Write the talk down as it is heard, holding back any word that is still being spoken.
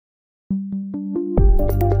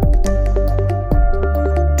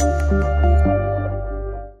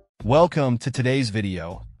Welcome to today's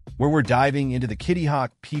video, where we're diving into the Kittyhok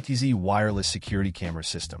PTZ wireless security camera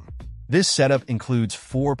system. This setup includes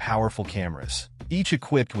 4 powerful cameras, each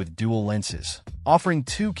equipped with dual lenses, offering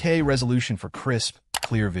 2K resolution for crisp,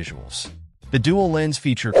 clear visuals. The dual lens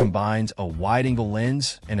feature combines a wide-angle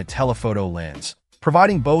lens and a telephoto lens,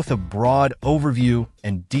 providing both a broad overview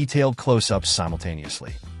and detailed close-ups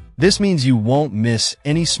simultaneously. This means you won't miss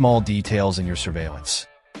any small details in your surveillance,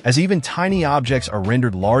 as even tiny objects are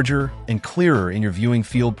rendered larger and clearer in your viewing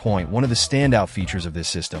field point. One of the standout features of this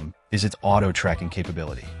system is its auto-tracking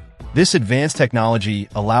capability. This advanced technology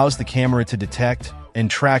allows the camera to detect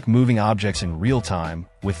and track moving objects in real time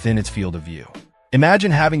within its field of view.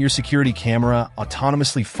 Imagine having your security camera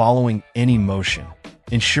autonomously following any motion,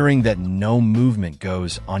 ensuring that no movement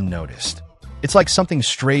goes unnoticed. It's like something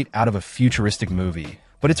straight out of a futuristic movie,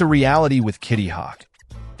 but it's a reality with Kittyhok.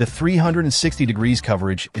 The 360 degrees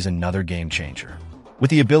coverage is another game changer. With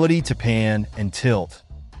the ability to pan and tilt,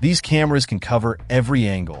 these cameras can cover every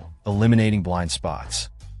angle, eliminating blind spots.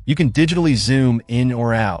 You can digitally zoom in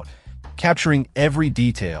or out, capturing every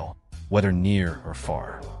detail, whether near or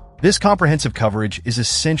far. This comprehensive coverage is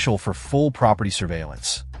essential for full property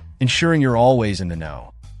surveillance, ensuring you're always in the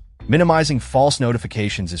know. Minimizing false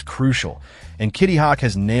notifications is crucial, and Kittyhok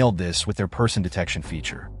has nailed this with their person detection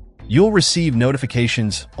feature. You'll receive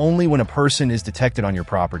notifications only when a person is detected on your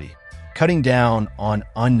property, cutting down on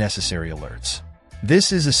unnecessary alerts.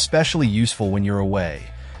 This is especially useful when you're away,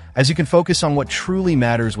 as you can focus on what truly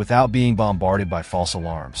matters without being bombarded by false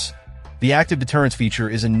alarms. The active deterrence feature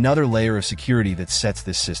is another layer of security that sets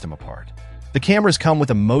this system apart. The cameras come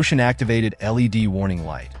with a motion-activated LED warning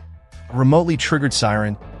light, a remotely triggered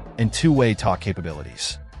siren, and 2-way talk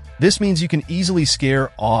capabilities. This means you can easily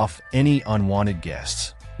scare off any unwanted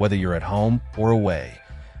guests, whether you're at home or away,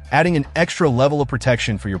 adding an extra level of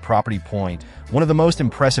protection for your property point. One of the most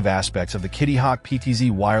impressive aspects of the Kittyhok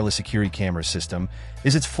PTZ wireless security camera system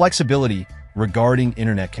is its flexibility regarding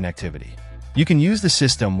internet connectivity. You can use the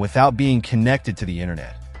system without being connected to the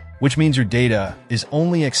internet, which means your data is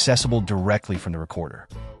only accessible directly from the recorder.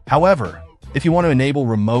 However, if you want to enable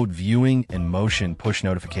remote viewing and motion push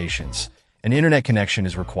notifications, an internet connection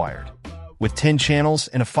is required. With 10 channels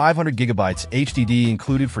and a 500 gigabytes HDD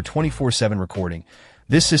included for 24/7 recording,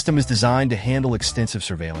 this system is designed to handle extensive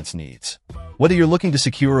surveillance needs. Whether you're looking to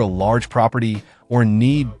secure a large property or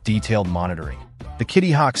need detailed monitoring, the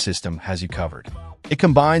Kittyhok system has you covered. It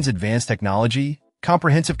combines advanced technology,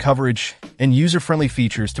 comprehensive coverage, and user-friendly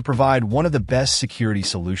features to provide one of the best security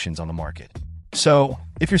solutions on the market. So,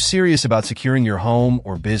 if you're serious about securing your home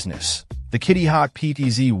or business, the Kittyhok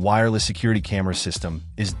PTZ wireless security camera system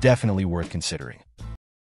is definitely worth considering.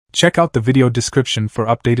 Check out the video description for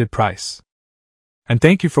updated price. And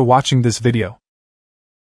thank you for watching this video.